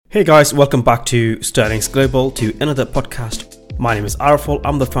Hey guys, welcome back to Sterling's Global, to another podcast. My name is Araful.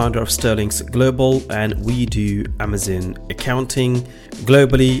 I'm the founder of Sterling's Global, and we do Amazon accounting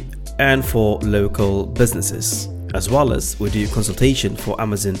globally and for local businesses, as well as we do consultation for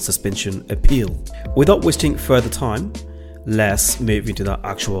Amazon suspension appeal. Without wasting further time, let's move into the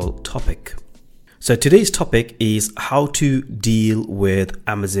actual topic. So today's topic is how to deal with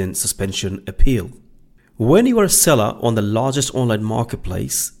Amazon suspension appeal. When you are a seller on the largest online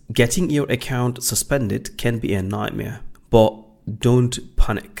marketplace, getting your account suspended can be a nightmare. But don't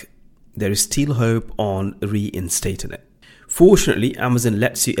panic. There is still hope on reinstating it. Fortunately, Amazon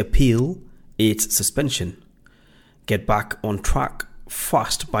lets you appeal its suspension. Get back on track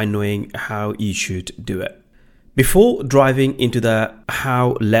fast by knowing how you should do it. Before diving into the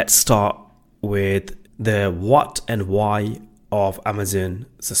how, let's start with the what and why of Amazon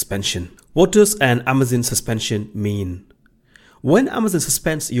suspension. What does an Amazon suspension mean? When Amazon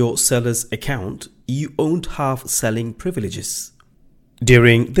suspends your seller's account, you won't have selling privileges.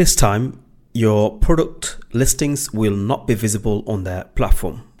 During this time, your product listings will not be visible on their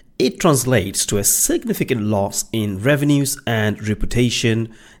platform. It translates to a significant loss in revenues and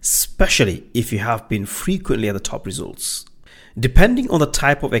reputation, especially if you have been frequently at the top results. Depending on the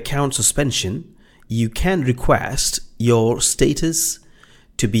type of account suspension, you can request your status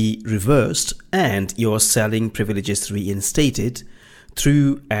to be reversed and your selling privileges reinstated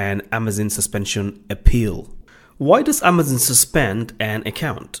through an Amazon suspension appeal. Why does Amazon suspend an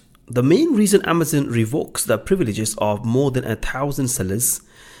account? The main reason Amazon revokes the privileges of more than 1,000 sellers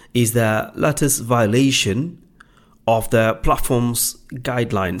is the latest violation of the platform's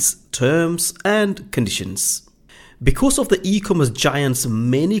guidelines, terms, and conditions. Because of the e-commerce giant's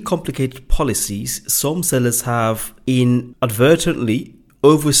many complicated policies, some sellers have inadvertently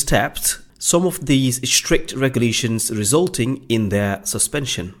overstepped some of these strict regulations, resulting in their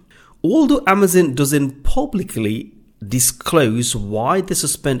suspension. Although Amazon doesn't publicly disclose why they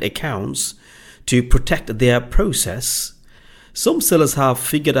suspend accounts to protect their process, some sellers have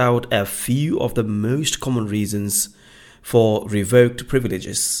figured out a few of the most common reasons for revoked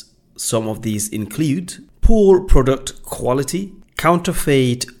privileges. Some of these include poor product quality,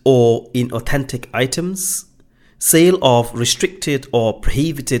 counterfeit or inauthentic items, sale of restricted or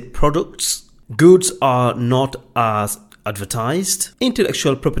prohibited products, goods are not as advertised,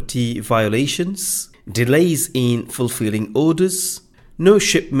 intellectual property violations, delays in fulfilling orders, no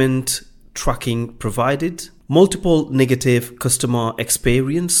shipment tracking provided, multiple negative customer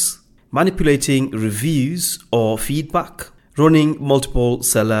experience, manipulating reviews or feedback, running multiple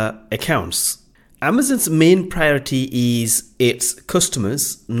seller accounts. Amazon's main priority is its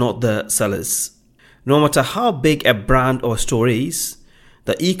customers, not the sellers. No matter how big a brand or store is,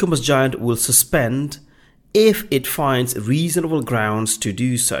 the e-commerce giant will suspend if it finds reasonable grounds to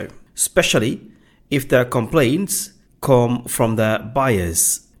do so, especially if the complaints come from the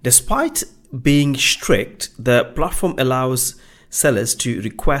buyers. Despite being strict, the platform allows sellers to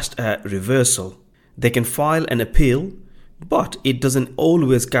request a reversal. They can file an appeal, but it doesn't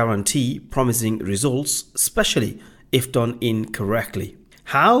always guarantee promising results, especially if done incorrectly.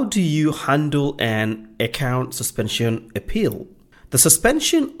 How do you handle an account suspension appeal? The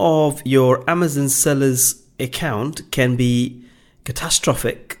suspension of your Amazon seller's account can be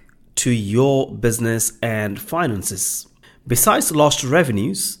catastrophic to your business and finances. Besides lost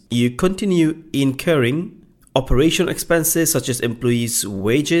revenues, you continue incurring operational expenses such as employees'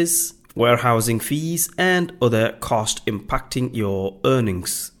 wages, warehousing fees, and other costs impacting your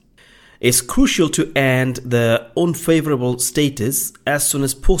earnings. It's crucial to end the unfavorable status as soon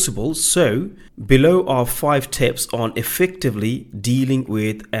as possible. So, below are 5 tips on effectively dealing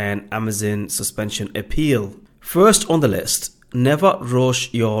with an Amazon suspension appeal. First on the list, never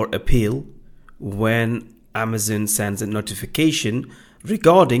rush your appeal when Amazon sends a notification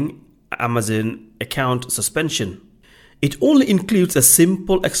regarding Amazon account suspension. It only includes a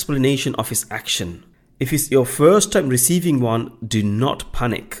simple explanation of its action. If it's your first time receiving one, do not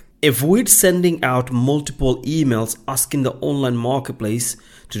panic. Avoid sending out multiple emails asking the online marketplace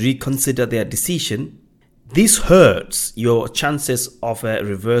to reconsider their decision. This hurts your chances of a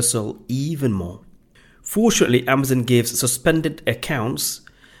reversal even more. Fortunately, Amazon gives suspended accounts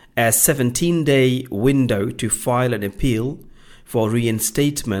a 17-day window to file an appeal for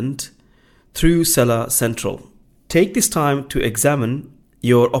reinstatement through Seller Central. Take this time to examine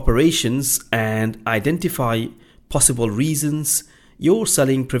your operations and identify possible reasons your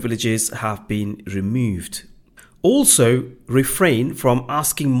selling privileges have been removed. Also, refrain from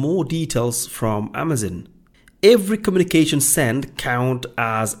asking more details from Amazon. Every communication sent counts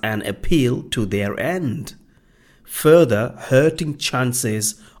as an appeal to their end, further hurting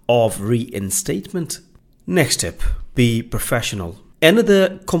chances of reinstatement. Next tip, be professional.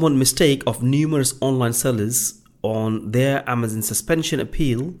 Another common mistake of numerous online sellers on their Amazon suspension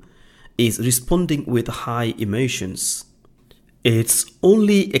appeal is responding with high emotions. It's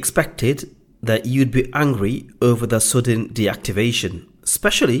only expected that you'd be angry over the sudden deactivation,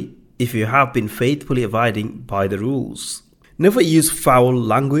 especially if you have been faithfully abiding by the rules. Never use foul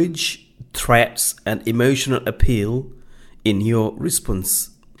language, threats, and emotional appeal in your response.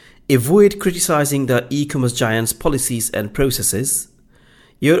 Avoid criticizing the e-commerce giant's policies and processes.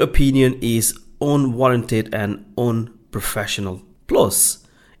 Your opinion is unwarranted and unprofessional. Plus,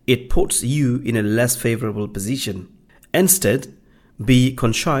 it puts you in a less favorable position. Instead, be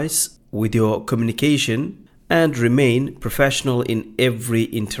concise with your communication and remain professional in every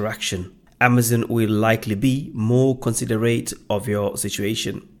interaction. Amazon will likely be more considerate of your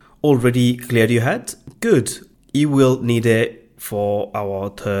situation. Already cleared your head? Good. You will need it for our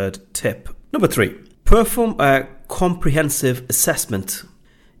third tip. Number 3. Perform a comprehensive assessment.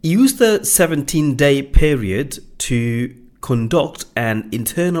 Use the 17-day period to conduct an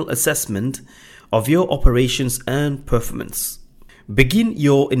internal assessment of your operations and performance. Begin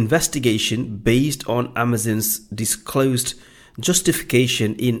your investigation based on Amazon's disclosed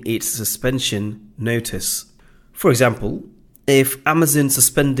justification in its suspension notice. For example, if Amazon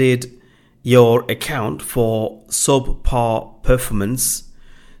suspended your account for subpar performance,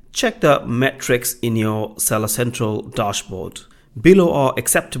 check the metrics in your Seller Central dashboard. Below are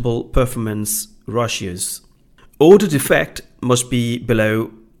acceptable performance ratios. Order defect must be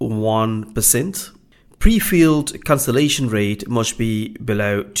below 1%. Pre-filled cancellation rate must be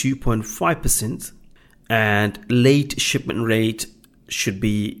below 2.5%. And late shipment rate should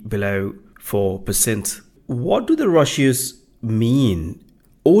be below 4%. What do the ratios mean?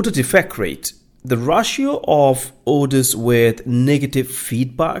 Order defect rate. The ratio of orders with negative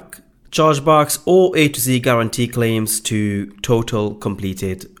feedback, chargebacks, or A to Z guarantee claims to total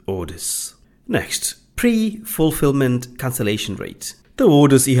completed orders. Next, pre-fulfillment cancellation rate. The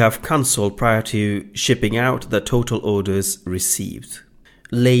orders you have cancelled prior to shipping out the total orders received.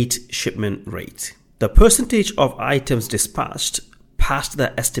 Late shipment rate. The percentage of items dispatched past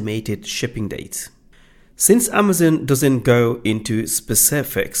the estimated shipping date. Since Amazon doesn't go into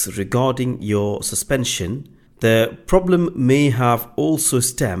specifics regarding your suspension, the problem may have also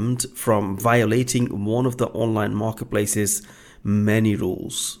stemmed from violating one of the online marketplace's many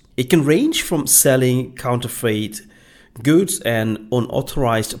rules. It can range from selling counterfeit goods and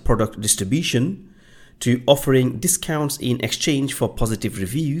unauthorized product distribution to offering discounts in exchange for positive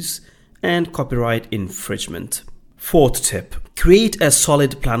reviews and copyright infringement. Fourth tip, create a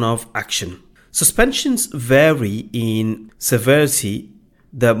solid plan of action. Suspensions vary in severity.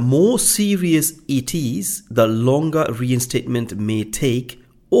 The more serious it is, the longer reinstatement may take,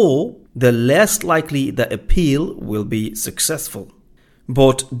 or the less likely the appeal will be successful.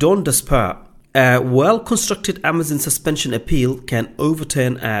 But don't despair. A well-constructed Amazon suspension appeal can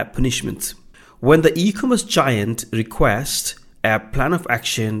overturn a punishment. When the e-commerce giant requests a plan of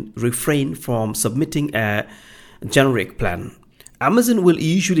action, refrain from submitting a generic plan. Amazon will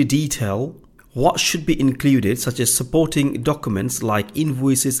usually detail what should be included, such as supporting documents like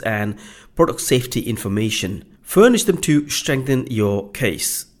invoices and product safety information. Furnish them to strengthen your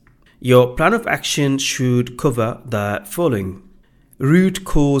case. Your plan of action should cover the following. Root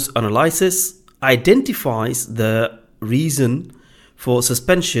cause analysis identifies the reason for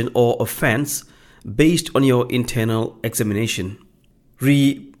suspension or offense based on your internal examination.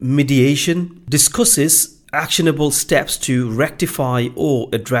 Remediation discusses actionable steps to rectify or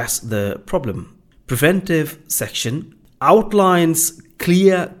address the problem. Preventive section outlines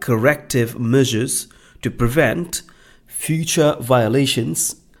clear corrective measures to prevent future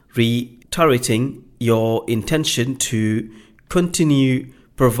violations, reiterating your intention to continue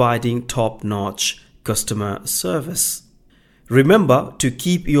providing top-notch customer service. Remember to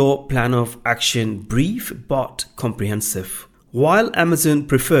keep your plan of action brief but comprehensive. While Amazon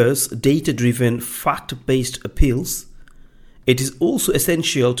prefers data-driven, fact-based appeals, it is also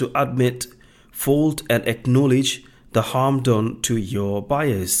essential to admit fault and acknowledge the harm done to your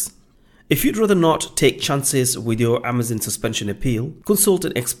buyers. If you'd rather not take chances with your Amazon suspension appeal, consult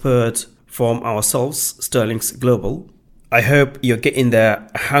an expert from ourselves, Sterling's Global. I hope you're getting the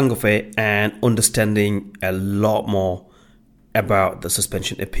hang of it and understanding a lot more about the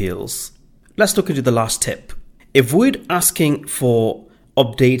suspension appeals. Let's look into the last tip. Avoid asking for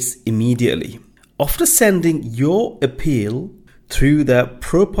updates immediately. After sending your appeal through the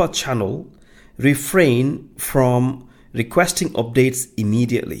proper channel, refrain from requesting updates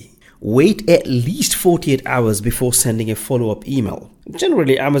immediately. wait at least 48 hours before sending a follow-up email.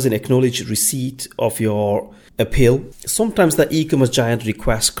 Generally, Amazon acknowledges receipt of your appeal. Sometimes the e-commerce giant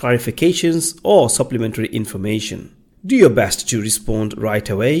requests clarifications or supplementary information. Do your best to respond right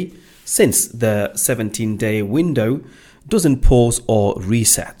away, since the 17-day window doesn't pause or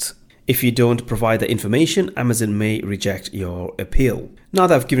reset. If you don't provide the information, Amazon may reject your appeal. Now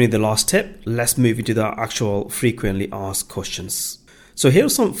that I've given you the last tip, let's move into the actual frequently asked questions. So here are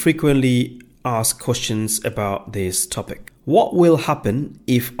some frequently asked questions about this topic. What will happen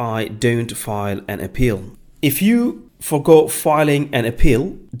if I don't file an appeal? If you forgo filing an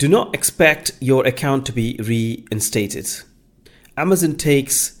appeal, do not expect your account to be reinstated. Amazon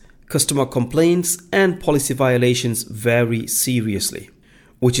takes customer complaints and policy violations very seriously,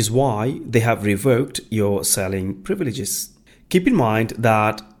 which is why they have revoked your selling privileges. Keep in mind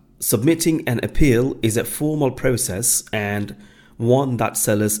that submitting an appeal is a formal process and one that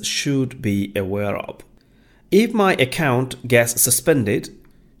sellers should be aware of. If my account gets suspended,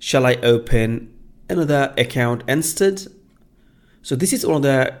 shall I open another account instead? So this is one of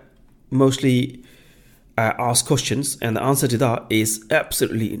the mostly asked questions, and the answer to that is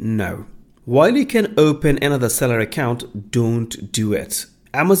absolutely no. While you can open another seller account, don't do it.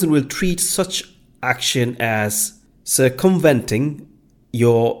 Amazon will treat such action as circumventing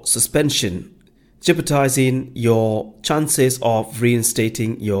your suspension, jeopardizing your chances of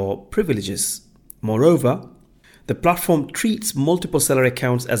reinstating your privileges. Moreover, the platform treats multiple seller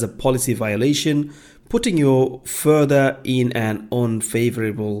accounts as a policy violation, putting you further in an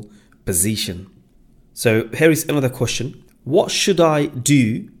unfavorable position. So here is another question. What should I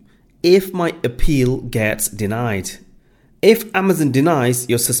do if my appeal gets denied? If Amazon denies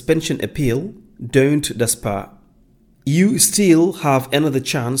your suspension appeal, don't despair. You still have another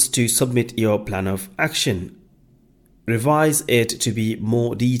chance to submit your plan of action. Revise it to be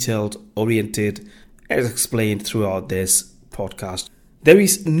more detailed oriented as explained throughout this podcast. There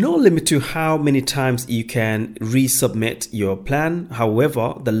is no limit to how many times you can resubmit your plan.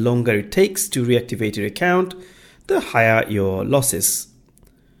 However, the longer it takes to reactivate your account, the higher your losses.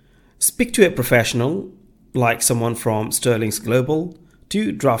 Speak to a professional like someone from Sterling Global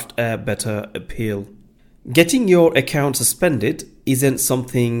to draft a better appeal. Getting your account suspended isn't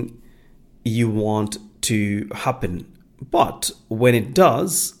something you want to happen, but when it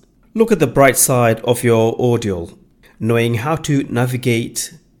does, look at the bright side of your ordeal. Knowing how to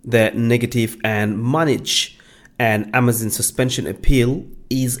navigate the negative and manage an Amazon suspension appeal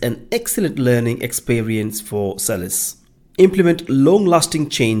is an excellent learning experience for sellers. Implement long-lasting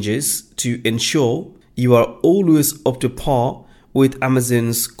changes to ensure you are always up to par with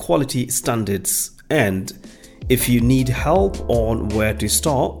Amazon's quality standards. And if you need help on where to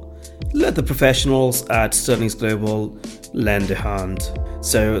start, let the professionals at Sterling Global lend a hand.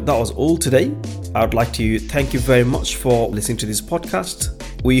 So that was all today. I would like to thank you very much for listening to this podcast.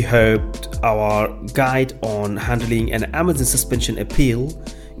 We hoped our guide on handling an Amazon suspension appeal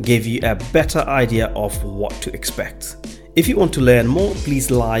gave you a better idea of what to expect. If you want to learn more,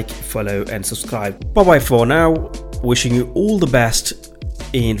 please like, follow and subscribe. Bye bye for now. Wishing you all the best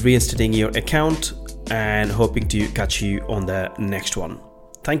in reinstating your account and hoping to catch you on the next one.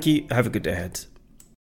 Thank you. Have a good day ahead.